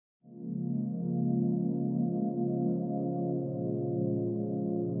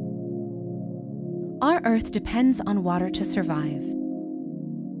Our Earth depends on water to survive.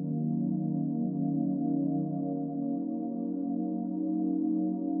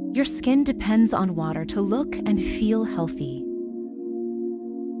 Your skin depends on water to look and feel healthy.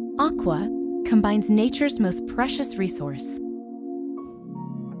 äKwä combines nature's most precious resource,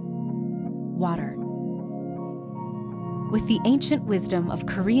 water, with the ancient wisdom of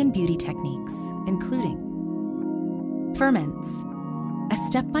Korean beauty techniques, including ferments, a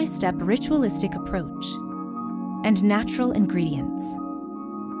step-by-step ritualistic approach, and natural ingredients.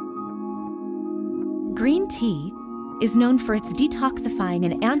 Green tea is known for its detoxifying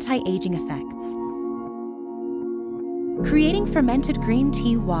and anti-aging effects. Creating fermented green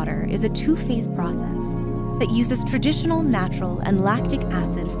tea water is a two-phase process that uses traditional, natural, and lactic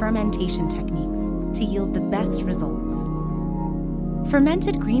acid fermentation techniques to yield the best results.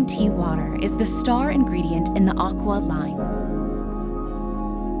 Fermented green tea water is the star ingredient in the äKwä line.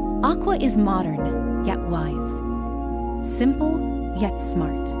 äKwä is modern, yet wise. Simple, yet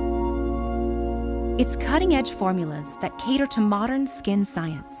smart. Its cutting-edge formulas that cater to modern skin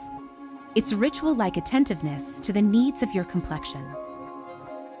science. Its ritual-like attentiveness to the needs of your complexion.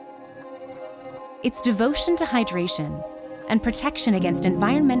 Its devotion to hydration and protection against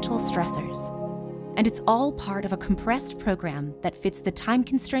environmental stressors. And it's all part of a compressed program that fits the time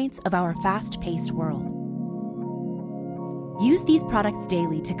constraints of our fast-paced world. Use these products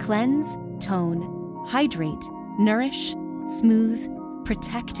daily to cleanse, tone, hydrate, nourish, smooth,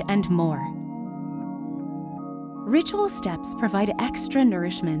 protect, and more. Ritual steps provide extra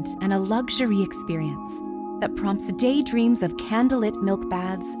nourishment and a luxury experience that prompts daydreams of candlelit milk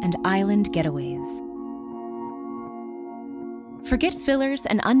baths and island getaways. Forget fillers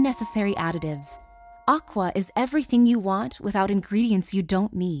and unnecessary additives. äKwä is everything you want without ingredients you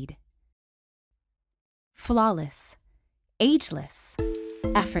don't need. Flawless, ageless,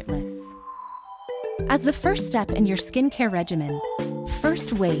 effortless. As the first step in your skincare regimen,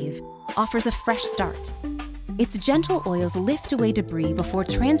 First Wave offers a fresh start. Its gentle oils lift away debris before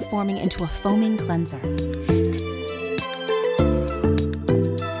transforming into a foaming cleanser.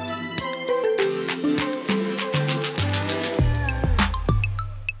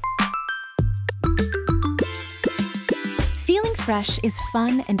 Feeling fresh is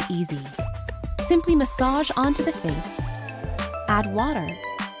fun and easy. Simply massage onto the face, add water,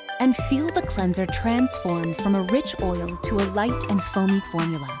 and feel the cleanser transform from a rich oil to a light and foamy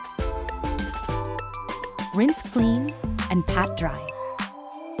formula. Rinse clean and pat dry.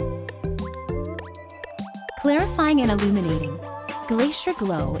 Clarifying and illuminating, Glacier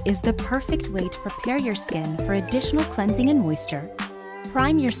Glow is the perfect way to prepare your skin for additional cleansing and moisture,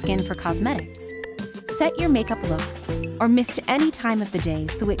 prime your skin for cosmetics, set your makeup look, or mist any time of the day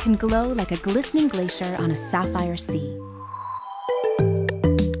so it can glow like a glistening glacier on a sapphire sea.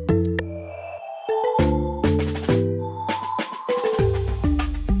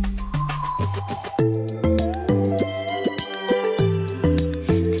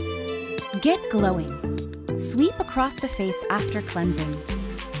 Get glowing. Sweep across the face after cleansing.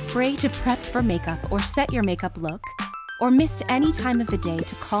 Spray to prep for makeup or set your makeup look, or mist any time of the day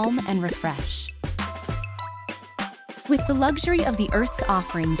to calm and refresh. With the luxury of the Earth's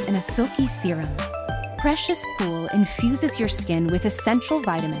offerings in a silky serum, Precious Pool infuses your skin with essential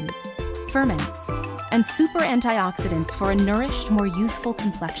vitamins, ferments, and super antioxidants for a nourished, more youthful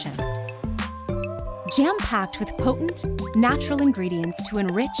complexion. Jam-packed with potent, natural ingredients to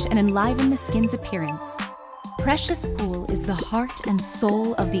enrich and enliven the skin's appearance, Precious Pool is the heart and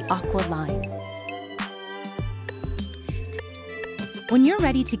soul of the äKwä line. When you're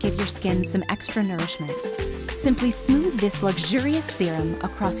ready to give your skin some extra nourishment, simply smooth this luxurious serum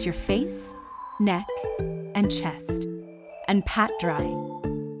across your face, neck, and chest, and pat dry.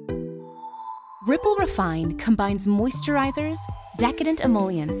 Ripple Refine combines moisturizers, decadent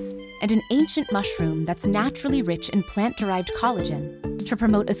emollients, and an ancient mushroom that's naturally rich in plant-derived collagen to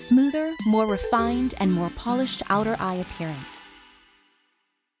promote a smoother, more refined, and more polished outer eye appearance.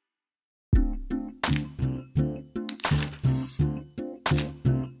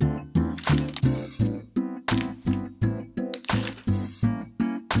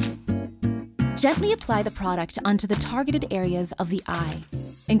 Gently apply the product onto the targeted areas of the eye,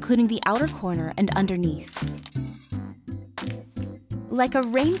 including the outer corner and underneath. Like a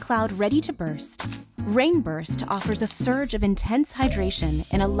rain cloud ready to burst, Rainburst offers a surge of intense hydration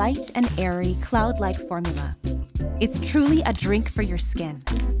in a light and airy cloud-like formula. It's truly a drink for your skin.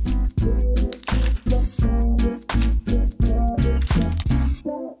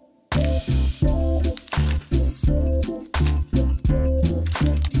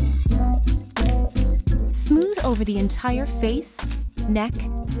 Smooth over the entire face, neck,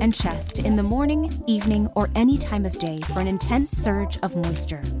 and chest in the morning, evening, or any time of day for an intense surge of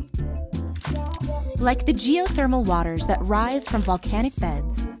moisture. Like the geothermal waters that rise from volcanic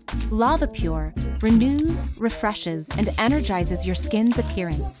beds, LavaPure renews, refreshes, and energizes your skin's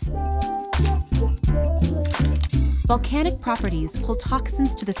appearance. Volcanic properties pull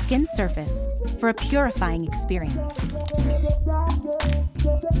toxins to the skin surface for a purifying experience.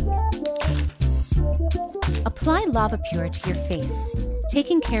 Apply LavaPure to your face,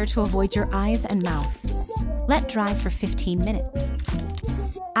 taking care to avoid your eyes and mouth. Let dry for 15 minutes.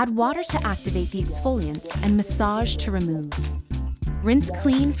 Add water to activate the exfoliants and massage to remove. Rinse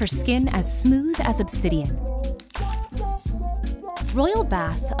clean for skin as smooth as obsidian. Royal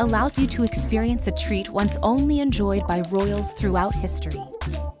Bath allows you to experience a treat once only enjoyed by royals throughout history.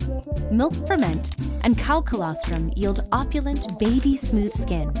 Milk ferment and cow colostrum yield opulent, baby-smooth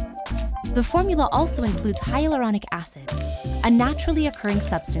skin. The formula also includes hyaluronic acid, a naturally occurring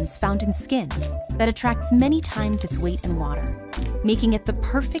substance found in skin that attracts many times its weight in water, making it the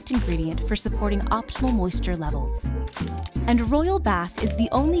perfect ingredient for supporting optimal moisture levels. And Royal Bath is the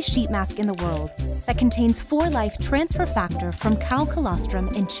only sheet mask in the world that contains 4-life transfer factor from cow colostrum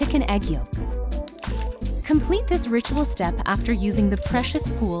in chicken egg yolks. Complete this ritual step after using the Precious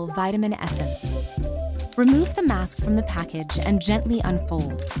Pool Vitamin Essence. Remove the mask from the package and gently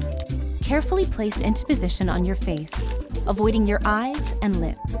unfold. Carefully place into position on your face, avoiding your eyes and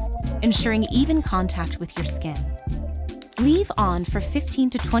lips, ensuring even contact with your skin. Leave on for 15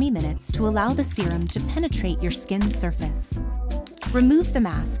 to 20 minutes to allow the serum to penetrate your skin's surface. Remove the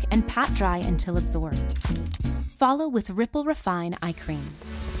mask and pat dry until absorbed. Follow with Ripple Refine Eye Cream.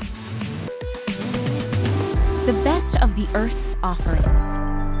 The best of the Earth's offerings.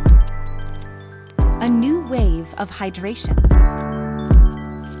 A new wave of hydration.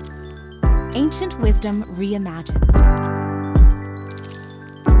 Ancient wisdom reimagined.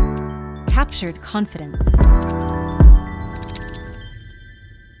 Captured confidence.